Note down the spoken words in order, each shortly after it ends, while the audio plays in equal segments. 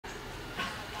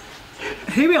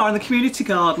Here we are in the community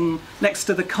garden next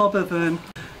to the cob oven.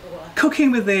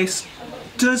 Cooking with this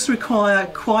does require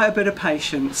quite a bit of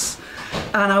patience,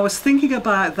 and I was thinking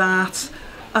about that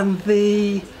and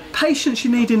the patience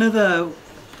you need in other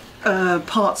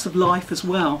parts of life as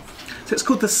well. So it's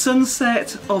called the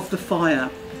sunset of the fire.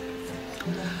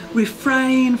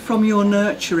 Refrain from your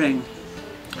nurturing.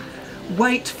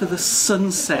 Wait for the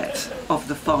sunset of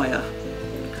the fire.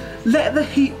 Let the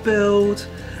heat build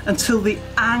until the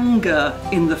anger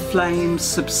in the flames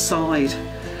subside,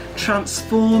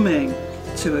 transforming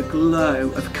to a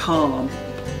glow of calm.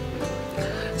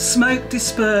 Smoke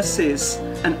disperses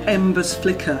and embers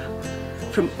flicker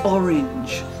from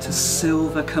orange to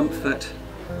silver comfort.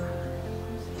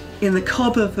 In the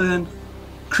cob oven,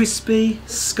 crispy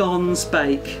scones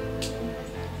bake.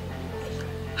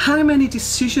 How many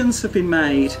decisions have been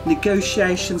made,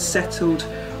 negotiations settled,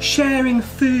 sharing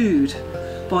food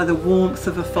by the warmth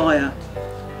of a fire.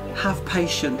 Have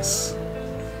patience.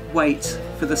 Wait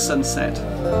for the sunset.